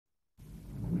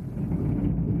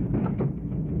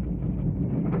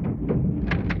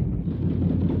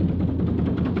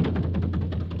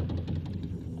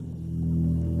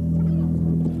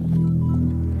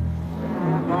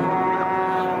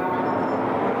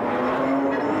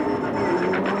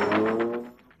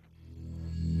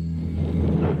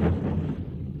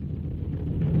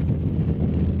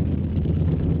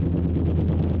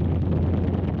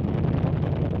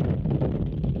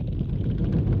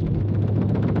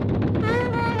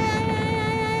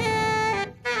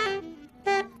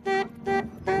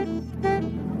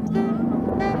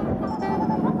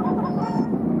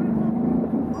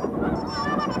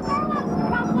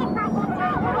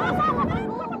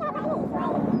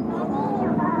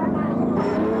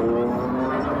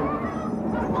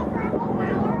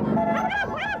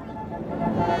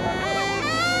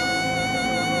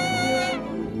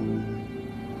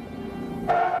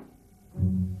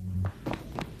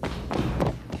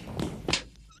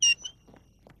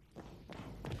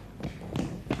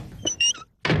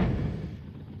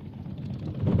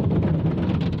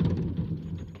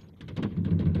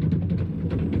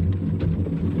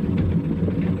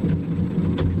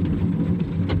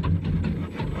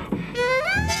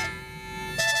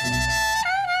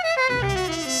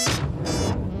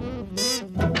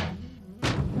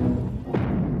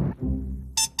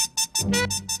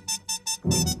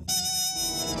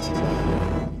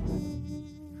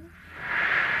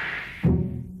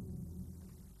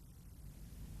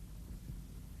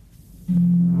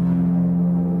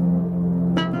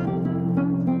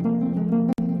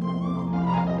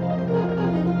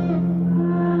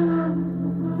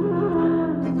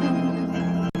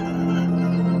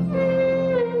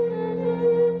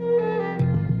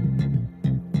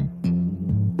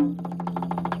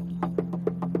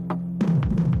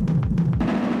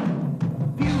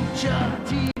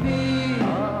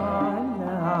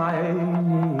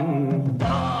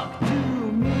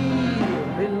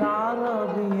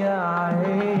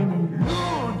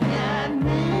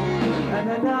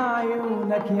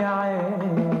لعيونك يا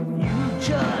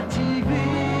عيني تي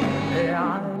في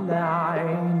على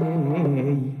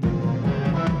عيني.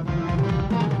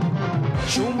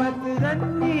 شو ما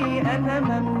تغني انا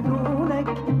ممنونك،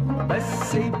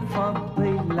 بس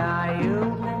بفضل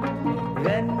عيونك.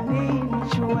 غنيلي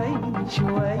شوي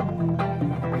شوي،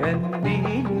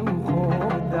 غنيلي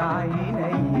وخد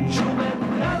عيني. شو ما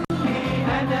تغني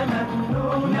انا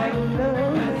ممنونك،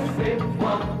 بس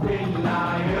بفضل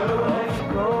عيونك.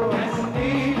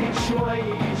 غنيلي شوي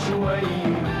شوي،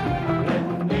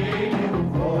 غنيلي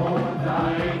وخد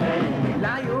عيني.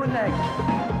 لعيونك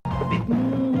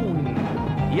بتمون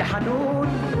يا حنون،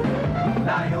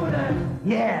 لعيونك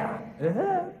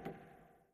yeah.